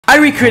I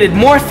recreated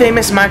more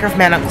famous Minecraft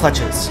Manhunt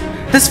clutches.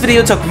 This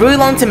video took really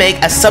long to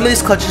make as some of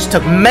these clutches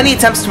took many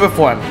attempts to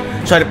perform,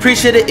 so I'd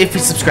appreciate it if you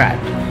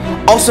subscribed.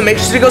 Also make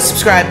sure to go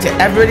subscribe to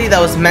everybody that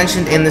was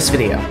mentioned in this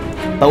video.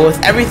 But with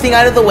everything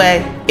out of the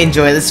way,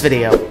 enjoy this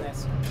video.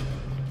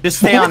 Just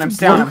stay on him,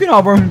 stay on him.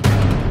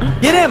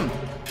 Get him!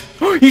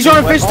 He's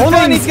trying to fish the Hold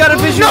on, thing. he's got a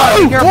vision.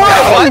 No!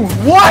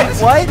 What?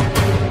 What?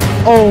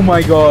 Oh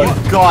my god.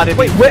 Oh god,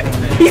 wait,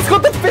 he's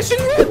got the fishing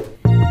rod?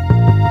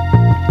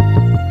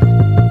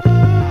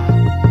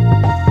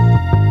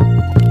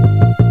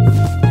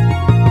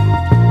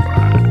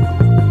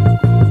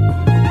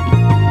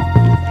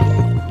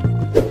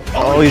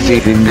 Oh, he's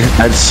eating.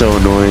 That's so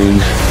annoying.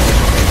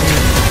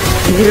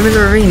 Hit him in the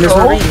ravine. There's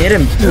no ravine. Hit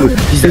him. Dude,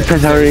 he's dead.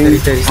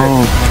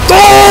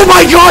 Oh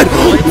my god!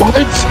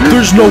 What?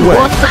 There's no way.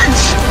 What?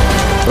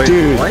 Wait,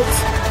 dude. What?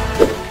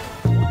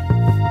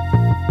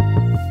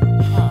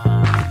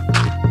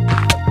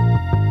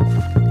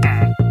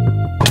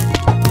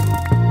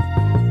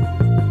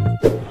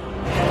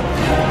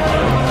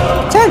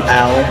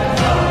 Ow.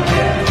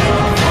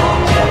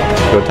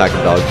 Go attack the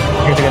dog.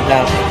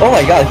 Oh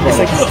my god, it's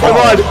like Come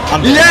on!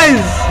 Yes!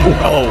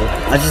 Oh,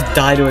 I just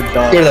died to a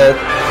dog. You're dead.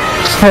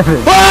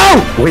 Oh!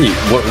 Wait,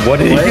 what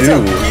did he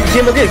do?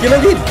 Give him a lead, give him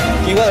a lead.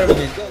 You got him a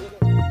lead.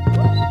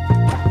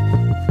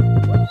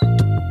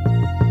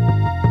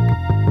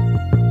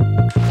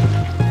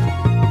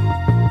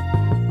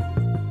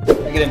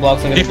 I get in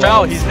blocks. He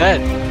fell, he's dead.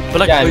 But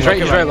look, Yeah, he's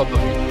right above him.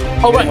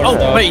 Oh, right,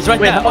 wait, he's right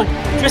there. Oh,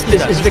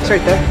 Is Vix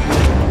right there?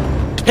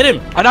 hit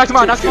him! I knocked him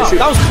out, That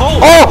was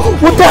cold! Oh!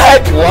 What the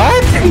heck?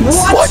 What?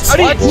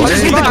 What? He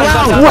just hit the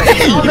ground!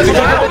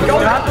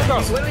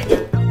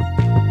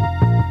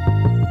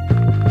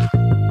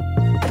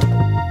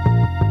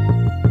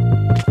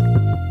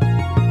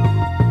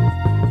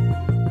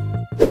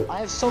 I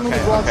have so many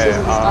blocks in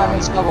this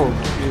diamond shovel.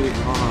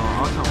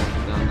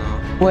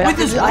 Wait, I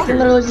can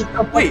literally just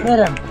hit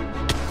him.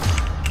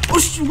 Oh,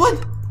 what?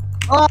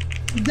 Oh,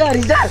 he's dead,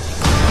 he's dead.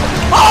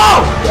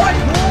 Oh!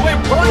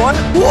 What?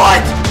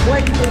 What?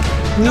 Wait,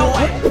 No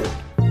way.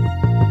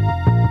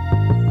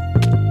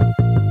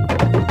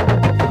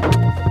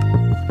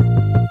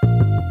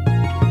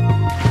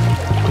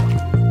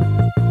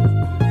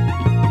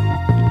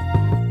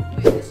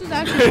 This is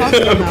actually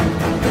possible now.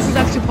 This is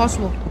actually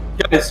possible.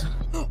 Yes.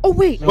 Oh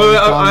wait. Wait,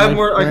 I have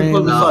more. I can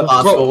put this on.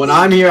 Possible. When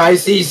I'm here, I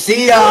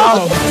see ya.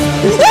 Oh!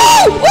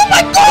 Oh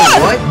my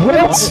god!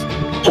 What?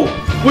 Oh,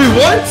 wait,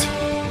 what?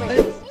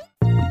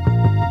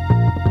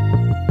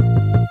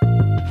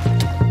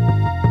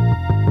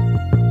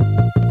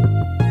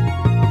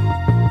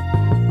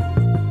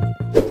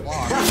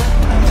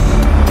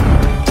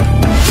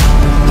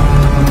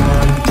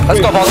 Let's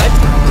go, Paul. Let's go.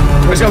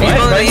 He's gonna go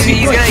down. He's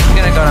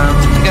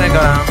gonna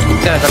go down.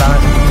 He's gonna go down.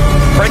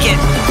 Break it.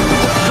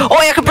 Oh,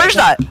 yeah, I can burst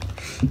that.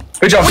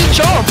 Good job. We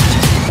jumped.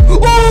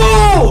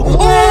 Oh!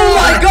 Oh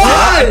my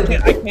god!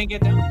 I can't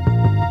get down.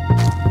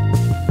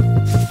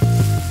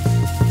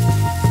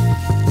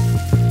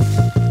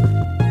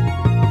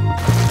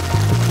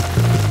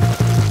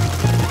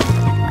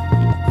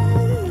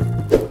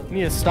 You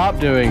need to stop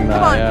doing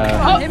that, yeah.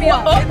 Come on, hit me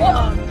up, hit me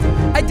up.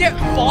 I did.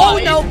 Oh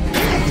no!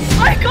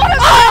 I got him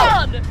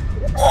down!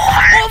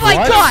 Oh my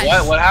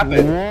god! What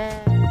happened?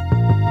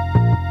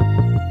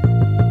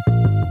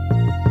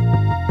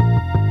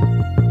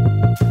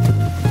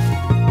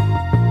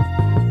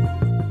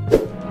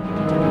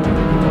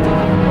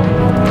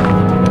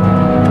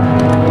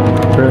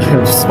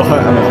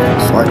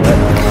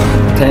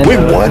 Wait,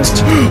 what?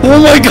 Oh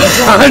my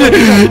god!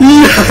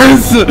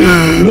 Yes!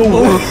 No.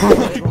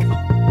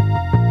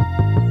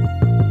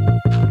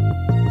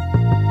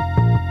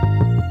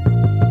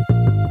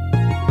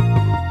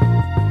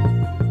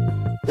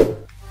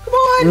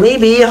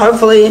 Maybe,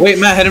 hopefully. Wait,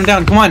 Matt, hit him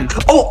down. Come on.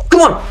 Oh,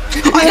 come on!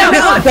 Oh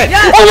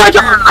my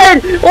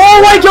god!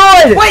 Oh my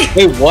god!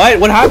 Wait, what?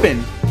 What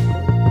happened?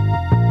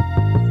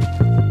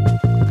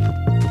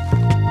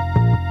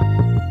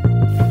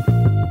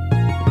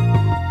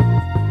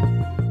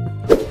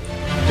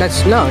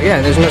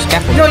 There's no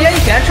scaffold. No, yeah,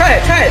 you can. Try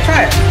it.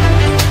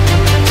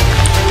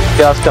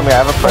 Yes, come here, I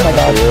have a present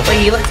for you.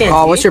 Wait, you look fancy.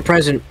 Oh, what's your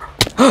present?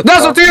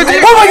 That's what you're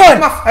doing! Oh my god!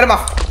 Head him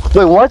off.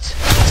 Wait, what?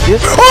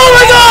 Excuse me? Oh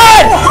my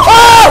god!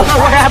 Oh!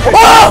 What happened?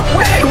 Oh!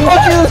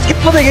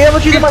 How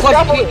much you use my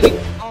scaffolding?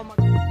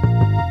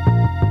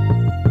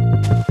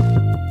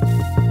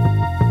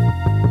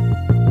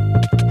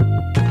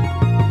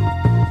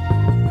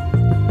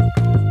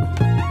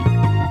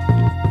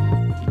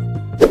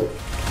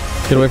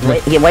 Get away from me.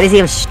 Wait, why does he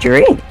have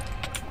string?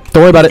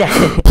 Don't worry about it.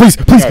 Please.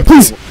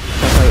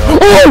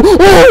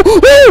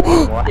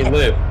 Oh! He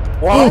lived.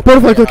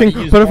 Butterfly cooking.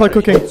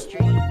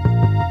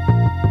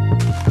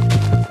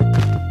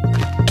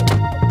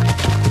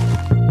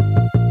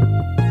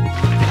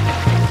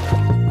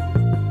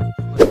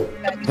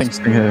 Thanks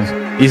to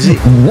him. Is it?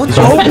 What?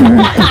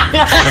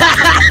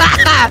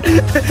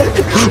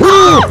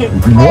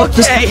 What?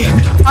 Okay,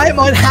 I'm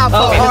on half a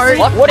heart.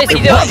 What is he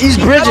doing? He's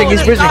bridging.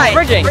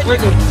 Bridging.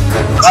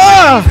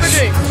 Ah!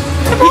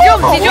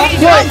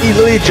 What? He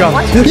literally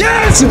jumped.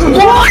 Yes!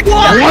 What?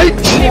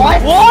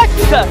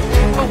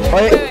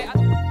 Wait.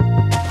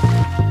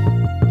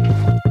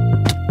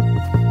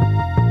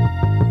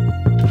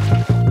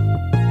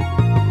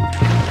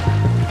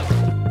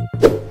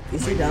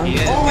 Is he down?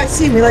 Oh, I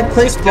see him. He like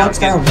placed blocks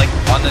down. Like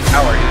on the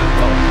tower.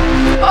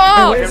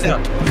 Oh!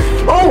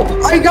 Oh,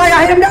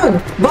 I hit him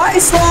down. Bye,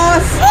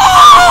 sloth.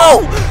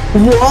 Oh!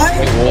 What?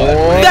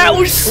 That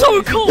was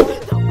so cool!